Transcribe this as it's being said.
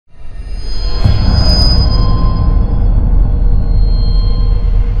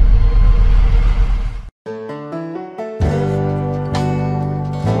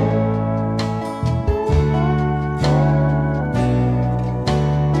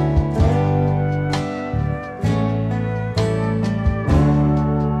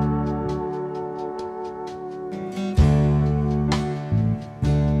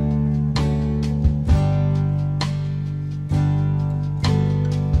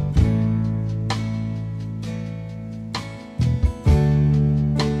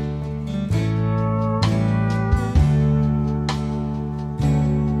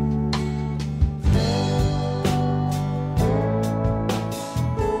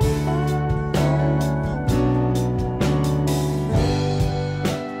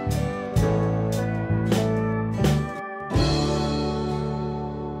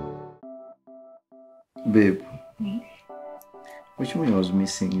Babe. Which one was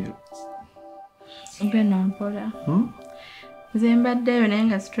missing you? Benampola. Zembadde yo naye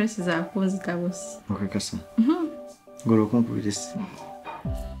nga stress zaakunzitabusi. Okay, kasa. Golo kumpulirisi.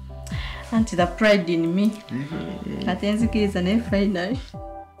 Anti the pride in me. Ate nzikiriza naye finally.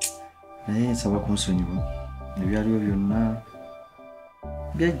 Naye nsaba kunsonyiwa. Ebyaliwo byonna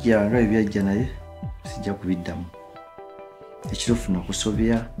byajja nga byajja naye sijja kubiddamu. Ekirofuna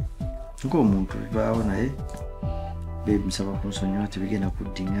kusobya ng'omuntu bibaawo naye babe nsaba kunsonyiwa tebigenda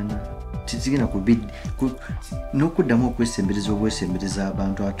kuddingana. Tizigenda n'okuddamu okwesembereza obwesembereza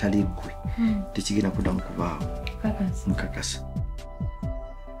abantu atali ggwe tekigenda kuddamu kubaawo. Nkakasa.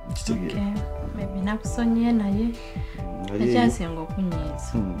 Okay. Maybe nakusonyiye naye ekyasinga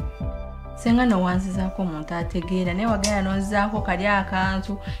okunyiiza. Senga nowanzizaako omuntu ategeera naye wagenda nonzizaako kali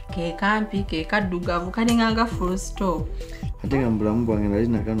akantu ke kampi ke kaddugavu kalinganga full stop. Ate nga mu bulamu bwange nali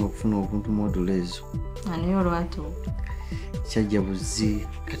nagana okufuna obuntu modulo ezo. Naye olwatu kyajja buzzi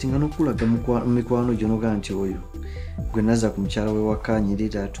kati nga n'okulaga mu mikwano gyo nogaa nti oyo gwe naza ku mukyala we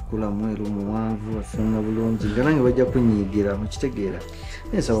wakanyirira atukula mweru muwanvu afaanana bulungi nga nange bajja kunyiigira mukitegeera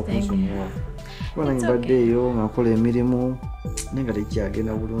naye nsaba kunsonyiwa kuba nange mbadde eyo nga nkola emirimu naye nga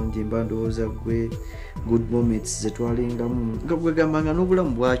tekyagenda bulungi mba ndowooza gwe good moments zetwalingamu nga bwegambanga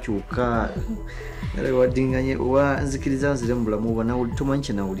n'obulamu bwakyuka nale waddinganye wanzikiriza nzire mu bulamu obwo tomanyi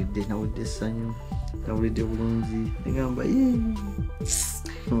kye nawulidde essanyu nawulidde bulungi negamba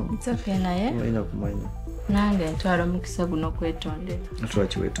nsoke naye olina kumanya nange ntwala omukisa guno kwetondera.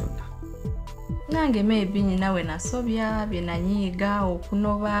 Lwaki weetonda? Nange maybe nyinawe nasobya bye nanyiiga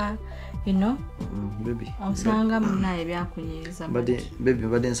okunoba baby osanga munaye byakunyiiza. Baby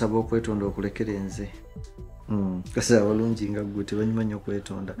mbadde nsaba okwetonda okulekera nze. Kasi abalungi nga ggwe tebanyimanya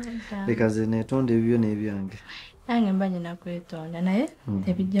okwetonda. Leka ze neetonda ebyo n'ebyange. Nange mba nyina kwetonda naye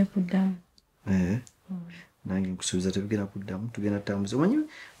tebijja kuddamu. Nange nkusuubiza tebigenda kuddamu tugenda tambuza. Omanyi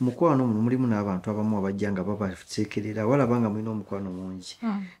mukwano muno mulimu n'abantu abamu abajja nga babaseekerera walaba nga mulina omukwano mungi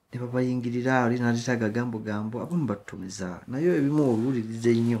ne babayingirira oli n'aleeta gagambo abamu batutumiza naye ebimu oluwuliriza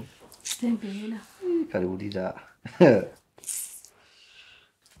ennyo. Kale wulira.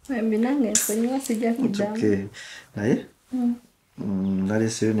 Nange nsonyiwa sijja kuddamu. Naye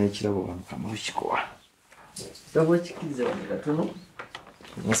naleeseyo n'ekirabo Mukama okikowa. Kirabo ekikiriza wano katono.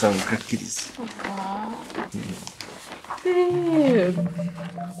 Nsaba okakkiriza. Babe.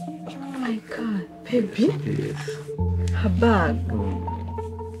 Oh my God, baby. Yes. Her bag.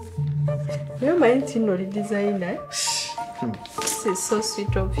 You mind seeing the designer? This is so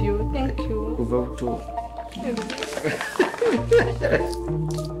sweet of you. Thank you. Kuva to. Thank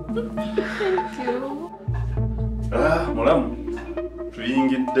you. Mulamu.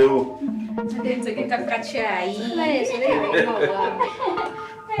 Tuyingiddewo. Ntegeka kachai.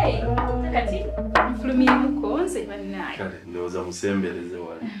 Hey, kati mfulumire mukonze banaye. Kale ndowooza musembereze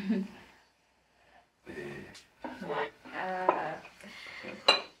wali.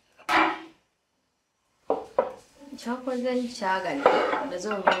 Kyakoze nkyagala mbaze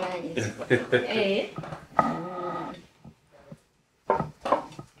obuvunaanyizibwa.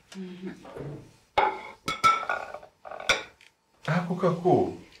 Ako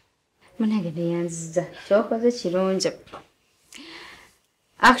kako. Munage neyanziza. Kyakoze kirungi.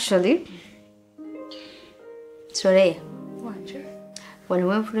 Actually, Soleya. Wanje. Wano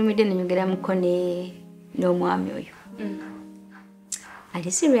wenfulumidde nenyogera mukone n'omwami oyo.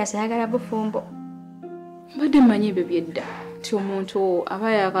 Ali serious ayagala bufumbo. Mbadde mmanyi ebyo byedda ti omuntu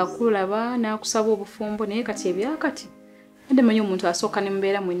aba yakakulaba n'akusaba obufumbo naye kati ebyakati mbadde mmanyi omuntu asooka ne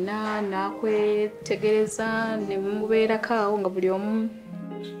mubeera mwenna n'akwetegereza ne mubeerako awo nga buli omu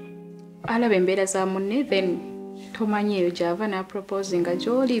alaba embeera za munne then tomanyi eyo gy'ava n'aproposinga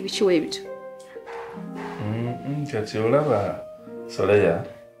gy'oli bikiwa ebito. Kati olaba Soleya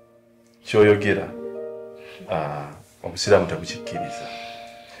ky'oyogera obusiraamu tebukikkiriza.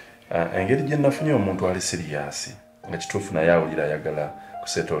 Engeri gye nafunye omuntu ali siriyasi nga kituufu naye awulira ayagala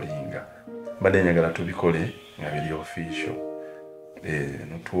kusetolinga mbadde njagala tubikole nga biri official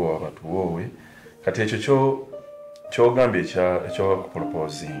notuwa batuwoowe kati ekyo kyogambye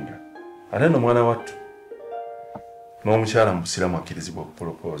ekyokupropoozinga ate n'omwana wattu n'omukyala mu busiraamu akkirizibwa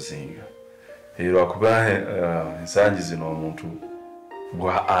okupropoozinga lwakuba ensangi zino omuntu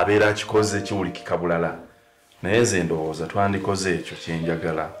abeera akikoze kiwulikika bulala naye nze ndowooza twandikoze ekyo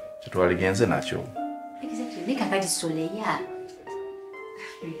kyenjagala kyetwaligenze nakyo. Exactly. Kakati Soleya.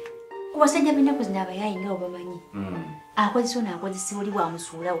 Kubasajja b'ennaku zino abayaayi nga obamanyi. Akozesa n'akozesebwa oli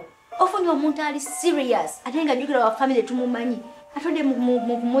bwamusuulawo. Ofunye omuntu ali serious ate nga jjukira wa family tumumanyi. Atodde mu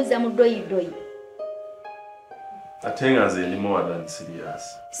kumuzza mu ddoyidoyi. ate nga nze ndi more than serious.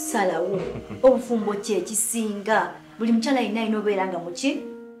 Salawo obufumbo ki ekisinga buli mukyala alina obeera nga muki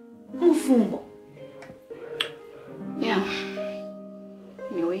mufumbo.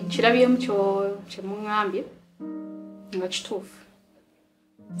 Anyway, kirabyemu kye muŋŋambye nga kituufu.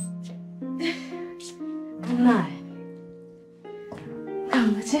 Naye.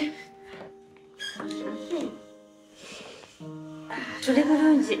 Amate. Tuli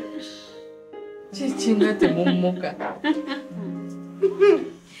bulungi. Kiki nga temummuka.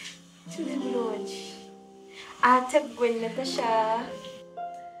 Tuli bulungi. Ate gwe Natasha.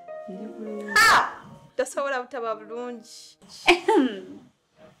 Tosobola butaba bulungi.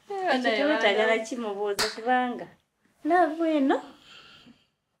 Kitagala kimubuuza kubanga laavu eno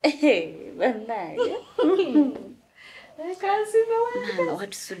banaye nanga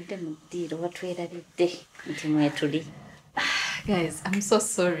watusudde mu ddiiro watwerabidde nti mwetuli. Guys, I'm so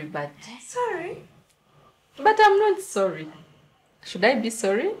sorry, but I'm not sorry. Should I be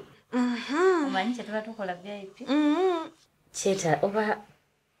sorry? Omanyi kye tuba tukola VIP?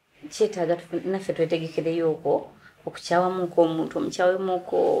 Kyetaaga naffe twetegekereyo okwo okukyawamuko omuntu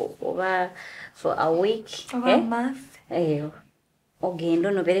omukyawemuko oba for a week ogenda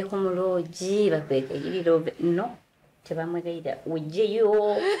onobereko muloogi bakwegayirira no tebamwegayirira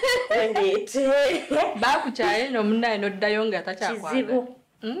ujjeyo wendeete bakukyaye nomunaye noddayo nga takyakwagala.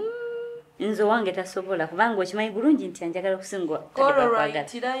 Nze wange tasobola kubanga okimanyi bulungi nti anjagala okusinga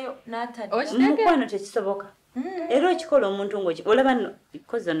mukwano tekisoboka era okikola omuntu olaba no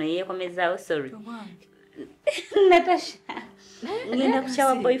kozi ono yeekomezaawo sorry Natasha ngenda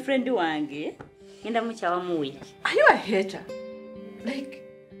kukyawa boyfriend wange ngenda mukyawa mu week. Are you a hater? Like,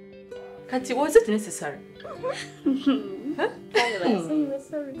 Kati, was it necessary?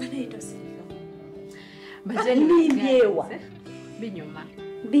 But anyway,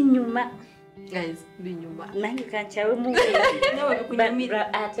 binyuma guys, binyuma nange kanchawe mu week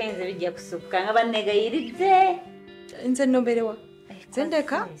atenze bijja kusukka nga bannegayiridde Nze nnoberewa.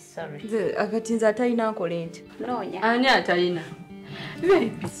 Zendeka? Sorry. Akati nze atalina ankole nti. Noonya. ani atalina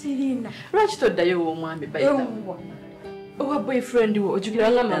VIP Sirina. lwaki toddayo w'omwami by the way owa boyfriend wo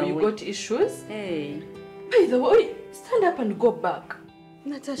ojjukira nga mama you got issues by the way stand up and go back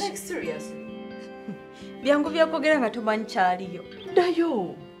Natasha. like seriously Byangu byakwogera nga tomanyi kyaliyo.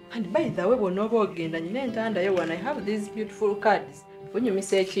 ddayo and by the way bw'onooba ogenda nyina entandayo when I have these beautiful cards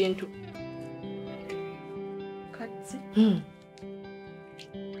onyumisa ekintu Kati.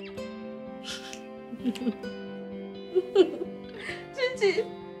 Chichi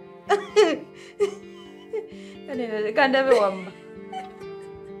Kandabe wamba.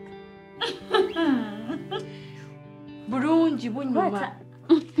 bulungi bunyuma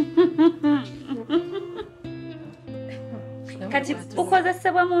Kati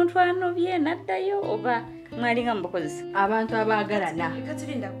bukozesebwa muntu anobye naddayo oba mwalinga mubukozesa abantu abaagalana Kati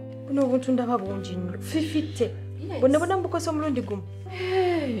linda. Buno obuntu ndaba bungi nnyo. Fifitte. Bonna mbukosa omulundi gumu.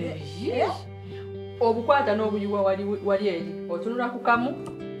 obukwata n'obuyiwa wali eri otunula ku kamu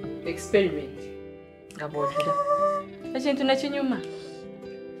experiment nga bw'otira ekintu nekinyuma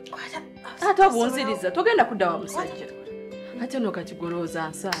ate obunziriza togenda kudda wa musajja ate no kati golooza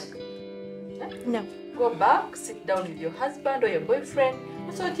nsaaga No. go back sit down with your husband or your boyfriend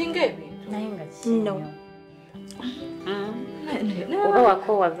osootinga ebintu naye nga No. oba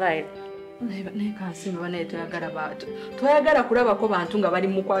wakoowa vibe naye kansimba banaye toyagala kulabako bantu nga bali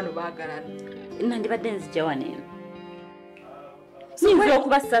mu mukwano baagalana nandibadde nzijja wano eno niyinza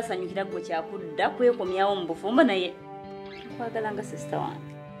okuba saasanyukira gwe kyakudda kwekomyawo mu bufumbo naye nkwagala nga sisita wange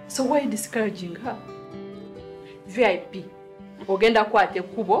so why discouraging her VIP ogenda kwata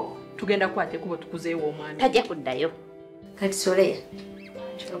ekkubo tugenda kwata ekkubo tukuzeewo omwami tajja kuddayo Kati Soleya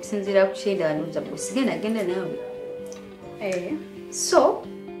okusinziira ku kyenda wanooza bwesigenda genda naawe so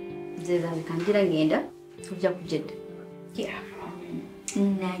nze zange kanjira ngenda tujja kujjedda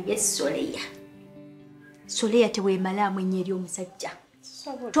naye Soleya teweemalaamu ennyo eri omusajja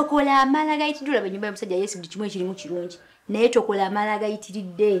tokola amaala gayitiddula ennyumba y'omusajja yesu buli kimu ekirimu kirungi naye tokola amaala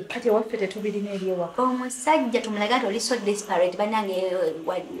gayitiridde Kati waffe tetubirina eri ewaka. omusajja tumulaga nti oli so desperate bannange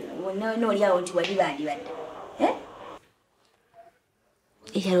nooliawo nti wali bandibadde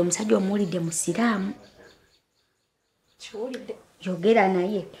eyali omusajja omuwulidde musiraamu Kiwulidde. yogera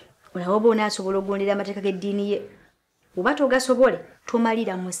naye olawo oba onaasobola okugondera amateeka g'eddiini ye oba togasobole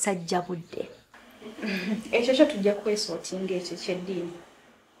tomalira musajja budde Ekyo kyo tujja kwesootinga ekyo ky'eddiini.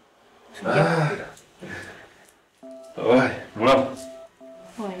 Oi, mulamu.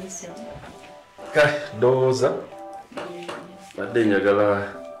 Kale, ndowooza badde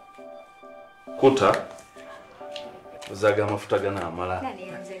njagala kuta Ozaga amafuta gana amala.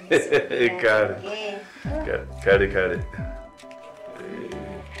 Kale.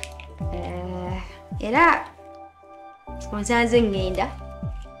 Era onsanze ngenda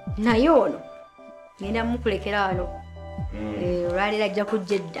naye ono ngenda mukulekera wano olwaliro ajja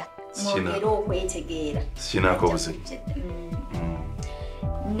kujja edda mwogere okwetegeera Sinako buzibu.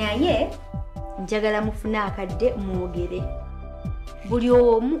 naye njagala mufune akadde mwogere buli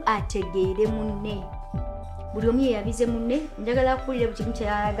omu ategeere munne buli omu yeyabize munne njagala kuwulira buli kimu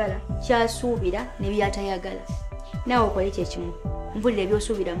kyayagala kyasuubira ne byatayagala naawe okole kyekimu mpulira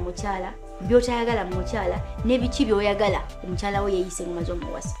ebyosuubira mu mukyala byotayagala mu mukyala n'ebiki byoyagala omukyala we yeeyise ngumaze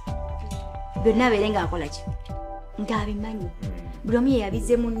omuwasa byonna abeere ng'akola ki ng'abimanyi buli omu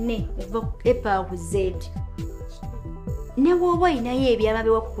yeyabize munne okuva epa ku z ne bw'oba olinayo ebyama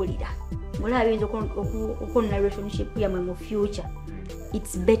byewakukulira ng'olaba biyinza okwonona relationship yamwe mu future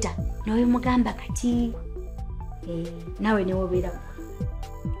it's better nawe mugamba kati nawe newobeerawo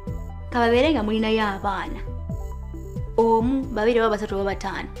kababeere nga mulinayo abaana omu babiri oba basatu oba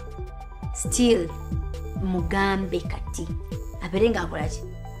bataano still mugambe kati abeere ng'akola ki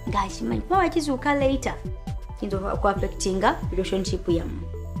ng'akimanyi kuba wakizuuka later kiyinza okuaffectinga relationship yammwe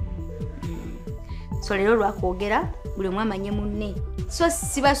so leero lwakwogera buli omu amanye munne so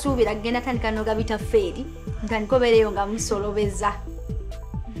sibasuubira kugenda tandika noga bitafeeri ntandika obeereyo nga musolobeza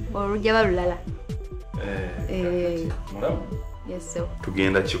olujja balulala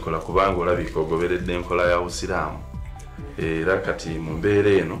tugenda kikola kubanga olabika ogoberedde enkola ya busiraamu era kati mu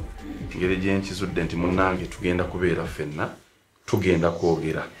mbeera eno ngeri gyenkizudde nti munnange tugenda kubeera ffenna tugenda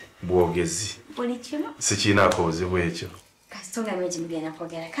kwogera bwogezi sikiinaako buzibu ekyo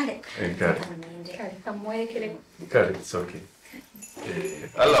kale soke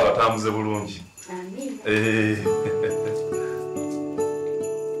Allah batambuze bulungi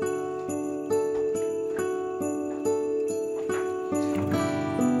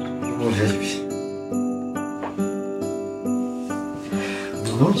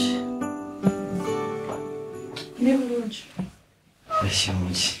Bulungi? Ne bulungi.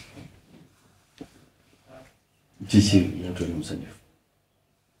 Ekirungi. Kiki yatuli musanyufu?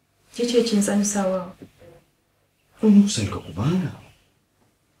 Kiki ekinsanyusa waawo? Okusanyuka kubanga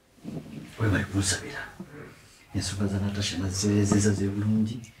webali kunsabira ensonga za Natasha naziwezeza ze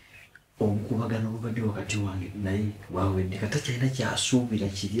bulungi obukubagano obubadde wakati wange naye wawedde kata kyalina kyasuubira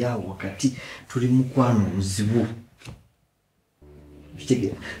kiri awo wakati tuli mukwano obuzibu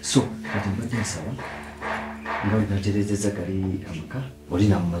kitegeera so kati mbadde nsaba nga wenaterezeza gali amaka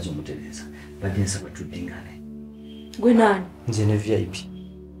olina mumaze omutereza badde nsaba tuddingane gwe naani? nze ne VIP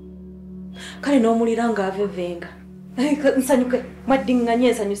kale n'omulira ng'avevenga nsanyuke mwaddinganye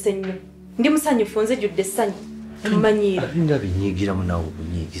ensanyuse nnyo ndi musanyufu nze jjudde essanyu mumanyiira alinga binyiigiramu naawe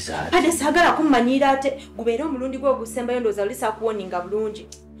okunyiigiza ati ate saagala kummanyiira ate gubeere omulundi gwe ogusembayo ndowooza oli saakuwoninga bulungi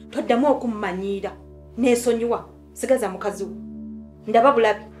toddamu okummanyiira neesonyiwa sigaza mukazi wo ndaba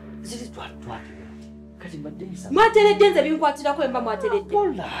bulabi ziri twatwatira kati mbadde nsaba mwateredde nze binkwatirako emba mwateredde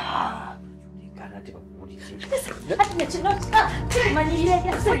ola kana ate bakuwulirize ate nekino kimanyirira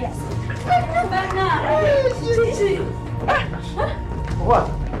ebya serious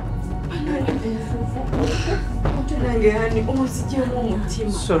nange yani omuzijemu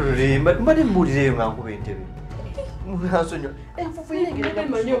omutima sorry mbadde mbuulireyo nga nkuba entebe munansonyiwa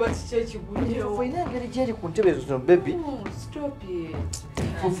manyi oba kiki ekigulyewo olina engeri gyeri ku ntebe ezo zino bebi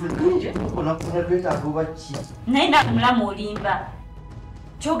onafuna twetaaga oba ki naye nakumulamu olimba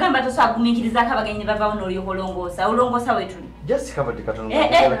kyogamba tosobola kugumiikirizako abagenyi ne bavaawo n'olyoka olongoosa wetuli just kabadde katono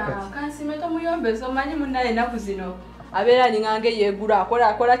kansime tomuyombesa omanyi munnaye ennaku zino abeera alinganga yeegula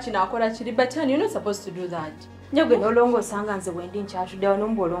akola kino akola kiri but you're not supposed to do that njogwe n'olongoosa nga nze bwendi nkyatuddewo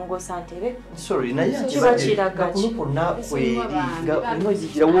nomba olongoosa ntebe sorry naye kiba kiraga ki kulukonna kweringa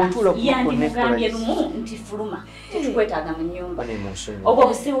nozigira wontula yandimugambye lumu nti fuluma tetukwetaaga mu nnyumba banemusonyiwa obwo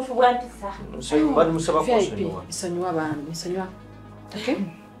obusibufu bwa mpisa banemusaba kusonyiwa nsonyiwa bambi nsonyiwa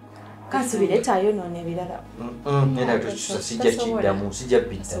kansubire taayonoona ebirala nena tokyusa sijja kiddamu sijja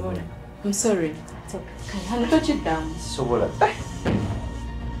biddamu I'm sorry hano tokiddamu sobola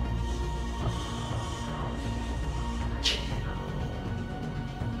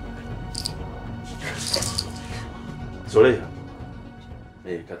Zoleya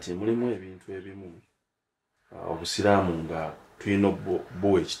kati mulimu ebintu ebimu obusiraamu nga tulina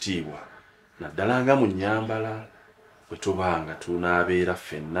buwa ekitiibwa naddala nga mu nnyambala bwe tubanga tunaabeera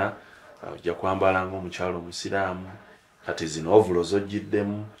ffenna ojja kwambala ng'omukyalo omusiraamu kati zino ovulo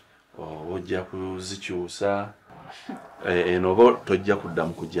zojjiddemu ojja kuzikyusa eno oba tojja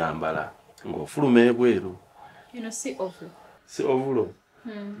kuddamu kujambala ng'ofuluma ebweru si ovulo si ovulo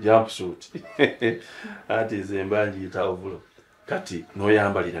jumpsuit ati zembanji itavulo kati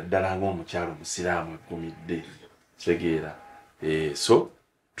noyambalira ddala ng'omukyalo musiraamu eggumidde kitegeera so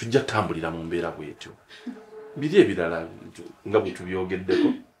tujja tambulira mu mbeera bwetyo biri ebirala nga bwe tubyogeddeko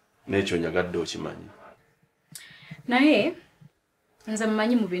n'ekyo nyagadde okimanyi naye nze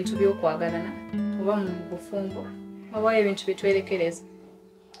mmanyi mu bintu by'okwagalana oba mu bufumbo oba ebintu bitwerekereza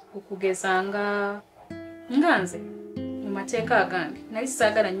okugeza nga nze mu mateeka agange nali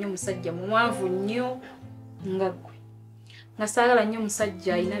saagala nnyo omusajja muwanvu nnyo nga ggwe nga saagala nnyo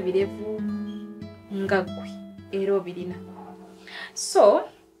omusajja alina birevu nga ggwe era obirina so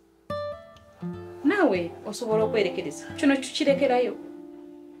naawe osobola okwerekereza kino tukirekerayo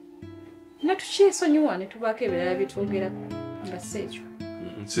natukyesonyiwa ne tubaako ebirala byetwogerako nga si ekyo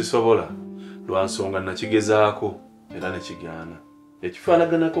sisobola lwa nsonga nakigezaako era nekigaana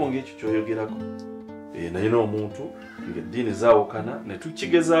ekifaanaganako ng'ekyo kyoyogerako naye n'omuntu ng'eddiini zaawukana ne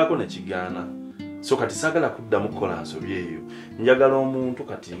tukigezaako ne kigaana so kati saagala kuddamu kukola nsobi eyo njagala omuntu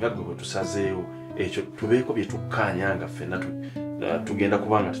kati nga gwe bwe tusazeewo ekyo tubeeko bye tukkaanya nga ffenna tugenda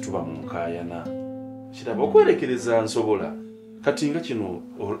kubanga tetuba mu nkaayana kiraba okwerekereza nsobola kati nga kino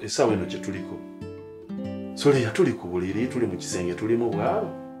essaawa eno kye tuliko so leya tuli ku buliri tuli mu kisenge tulimu bwalo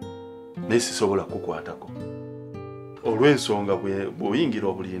naye sisobola kukwatako olw'ensonga bw'oyingira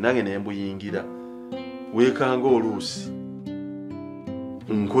obuliri nange ne mbuyingira weekanga oluusi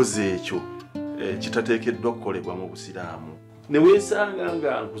nkoze ekyo kitateekeddwa kukolebwa mu busiraamu ne weesanga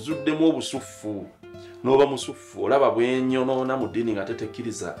nga nkuzuddemu obusuffu n'oba musuffu olaba bwenyonoona mu ddiini nga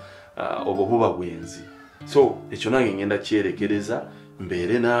tetekkiriza obwo buba bwenzi so ekyo nange ngenda kyerekereza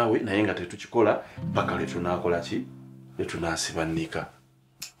mbeere naawe naye nga tetukikola paka lwe tunaakola ki lwe tunaasibannika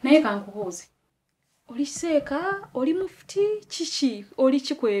naye kankubuuze oli seeka oli mufuti kiki oli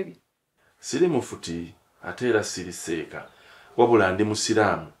kikwebyo siri mufuti ate era siri seeka wabula ndi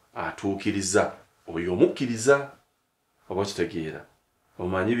musiraamu atuukiriza oyo omukkiriza oba kitegeera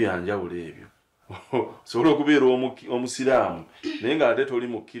omanyi byanjawulo ebyo osobola okubeera omusiraamu naye ng'ate toli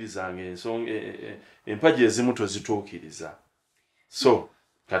mukkirizanga ensonga empagi ezimu tozituukiriza so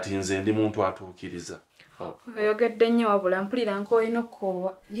kati nze ndi muntu atuukiriza oyogedde nnyo wabula mpulira nk'olina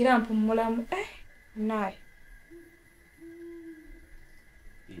okukoowa gira mpummulamu naye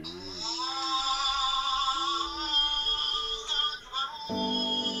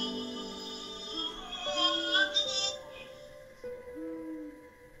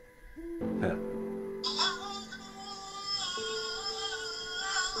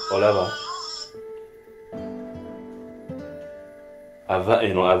olaba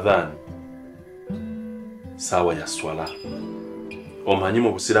adhan saawa ya swala omanyi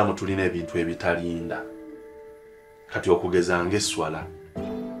mu busiraamu tulina ebintu ebitalinda kati okugeza ng'eswala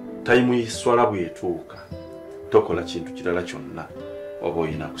tayimu y'eswala bw'etuuka tokola kintu kirala kyonna oba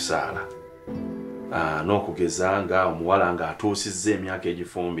oyina kusaala n'okugeza nga omuwala ng'atuusizza emyaka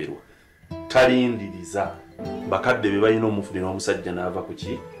egifumbirwa talindiriza bakadde be balina omufunira omusajja n'ava ku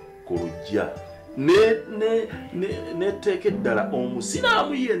lujja netteeka eddala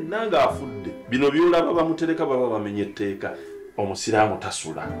omusiraamu yenna ng'afudde bino byolaba bamutereka baba bamenye etteeka omusiraamu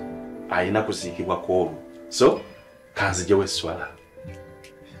tasula ayina kuziikibwa kwolwo so kanzijewo esswala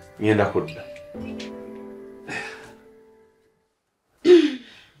ngenda kudda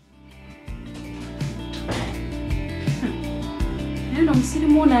naye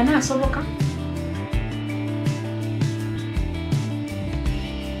omusirimu ono anaasoboka